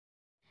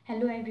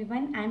Hello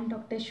everyone, I am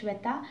Dr.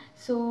 Shweta.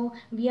 So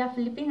we are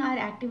flipping our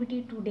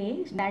activity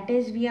today. That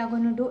is, we are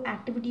going to do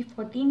activity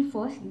 14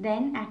 first,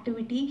 then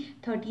activity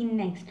 13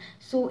 next.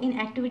 So in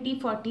activity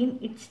 14,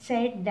 it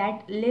said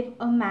that live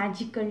a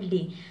magical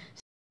day.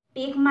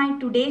 Take my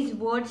today's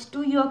words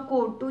to your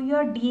core, to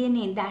your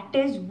DNA. That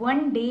is,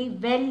 one day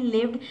well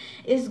lived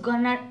is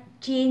gonna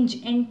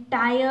change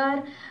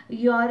entire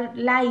your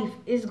life,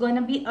 is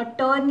gonna be a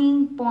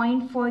turning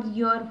point for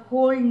your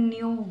whole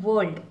new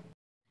world.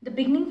 The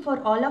beginning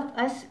for all of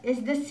us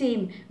is the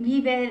same.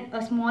 We were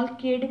a small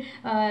kid,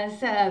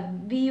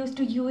 we used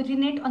to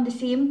urinate on the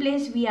same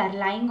place we are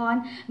lying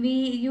on. We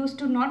used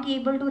to not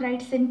able to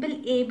write simple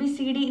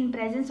ABCD in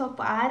presence of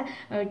our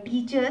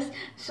teachers.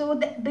 So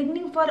the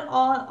beginning for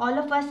all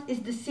of us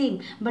is the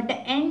same, but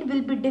the end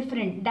will be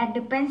different. That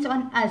depends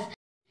on us.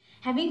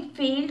 Having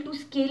failed to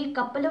scale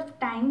couple of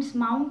times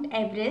Mount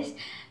Everest,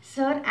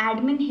 Sir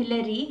Edmund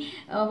Hillary,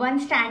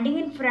 once standing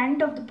in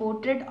front of the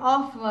portrait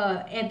of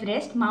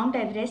Mount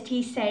Everest,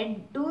 he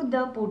said to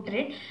the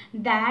portrait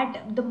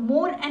that the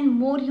more and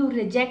more you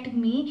reject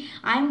me,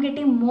 I am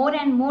getting more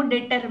and more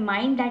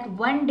determined that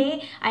one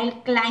day I'll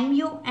climb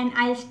you and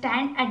I'll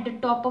stand at the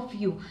top of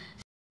you.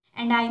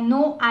 And I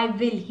know I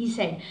will, he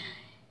said.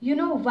 You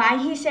know why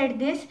he said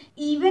this?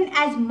 Even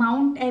as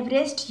Mount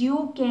Everest,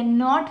 you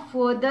cannot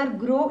further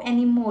grow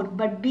anymore.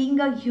 But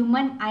being a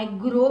human, I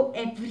grow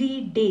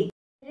every day.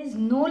 There is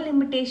no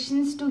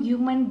limitations to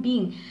human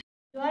being.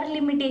 Your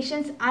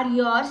limitations are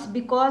yours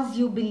because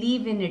you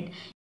believe in it.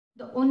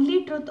 The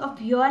only truth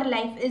of your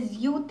life is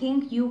you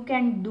think you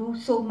can do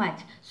so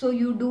much. So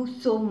you do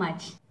so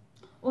much.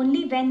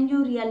 Only when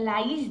you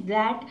realize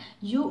that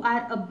you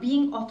are a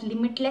being of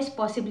limitless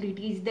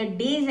possibilities, the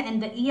days and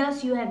the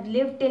years you have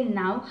lived till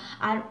now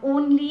are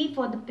only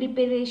for the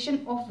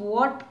preparation of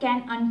what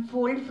can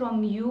unfold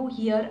from you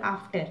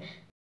hereafter.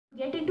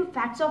 Get into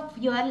facts of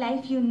your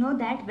life, you know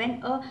that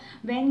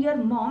when your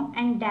mom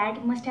and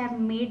dad must have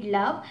made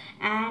love,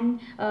 and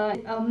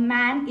a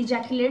man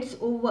ejaculates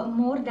over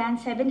more than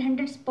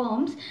 700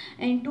 sperms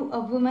into a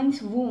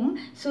woman's womb,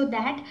 so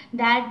that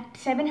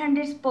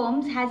 700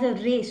 sperms has a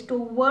race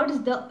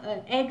towards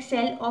the egg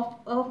cell of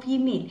a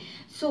female.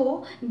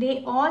 So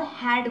they all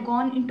had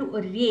gone into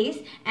a race,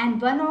 and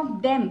one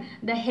of them,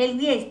 the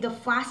healthiest, the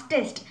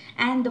fastest,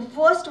 and the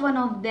first one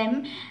of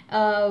them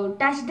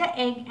touched the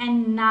egg,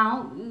 and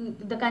now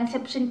the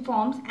conception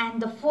forms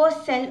and the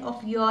first cell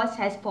of yours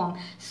has formed.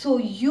 So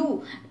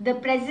you, the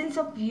presence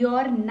of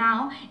your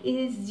now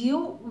is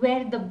you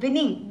were the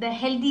winning, the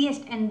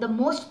healthiest and the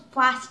most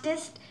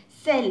fastest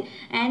cell,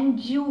 and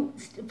you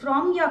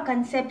from your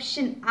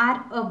conception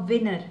are a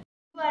winner.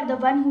 You are the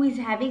one who is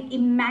having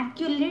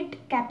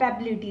immaculate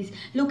capabilities.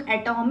 Look,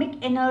 atomic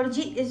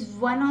energy is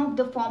one of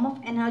the form of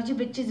energy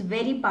which is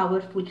very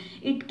powerful.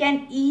 It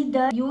can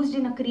either used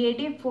in a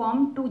creative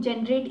form to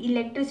generate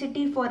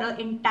electricity for an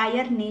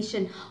entire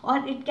nation, or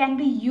it can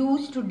be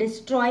used to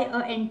destroy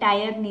an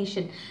entire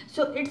nation.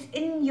 So it's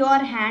in your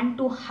hand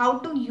to how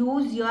to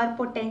use your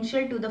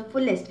potential to the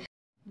fullest.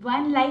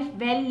 One life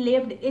well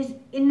lived is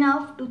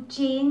enough to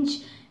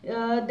change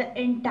the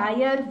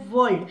entire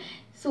world.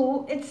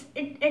 So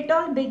it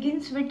all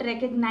begins with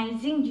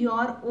recognizing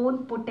your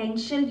own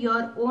potential,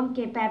 your own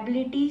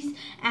capabilities,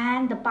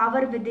 and the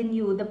power within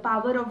you, the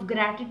power of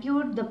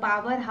gratitude, the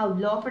power how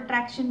law of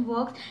attraction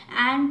works,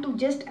 and to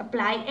just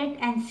apply it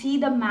and see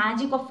the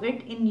magic of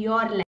it in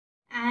your life.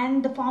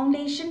 And the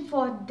foundation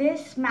for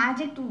this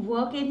magic to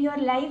work in your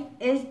life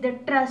is the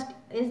trust,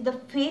 is the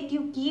faith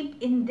you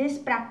keep in this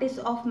practice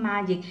of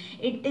magic.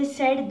 It is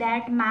said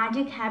that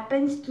magic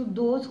happens to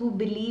those who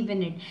believe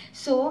in it.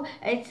 So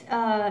it's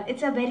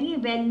a very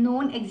well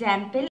known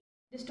example.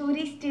 The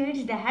story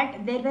states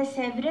that there were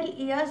several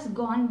years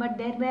gone, but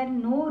there were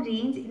no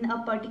rains in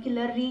a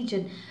particular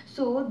region.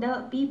 So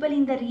the people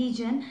in the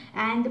region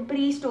and the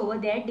priest over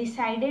there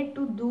decided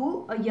to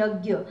do a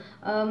yagya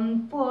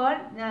for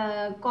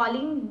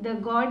calling the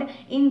god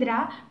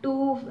Indra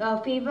to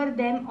favor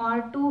them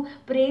or to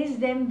praise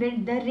them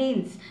with the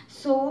rains.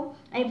 So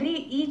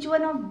each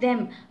one of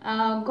them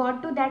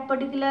got to that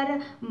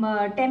particular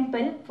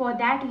temple for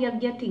that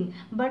yagya thing,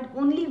 but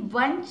only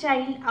one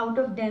child out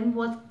of them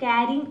was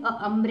carrying a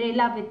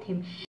umbrella with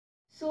him.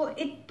 So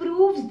it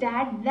proves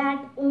that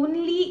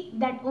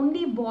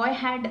only boy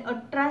had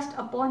a trust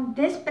upon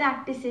this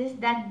practices,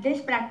 that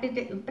this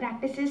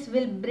practices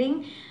will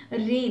bring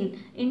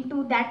rain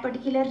into that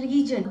particular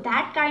region.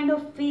 That kind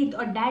of faith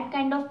or that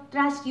kind of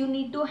trust you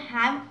need to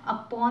have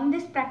upon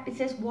these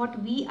practices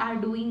what we are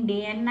doing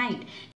day and night.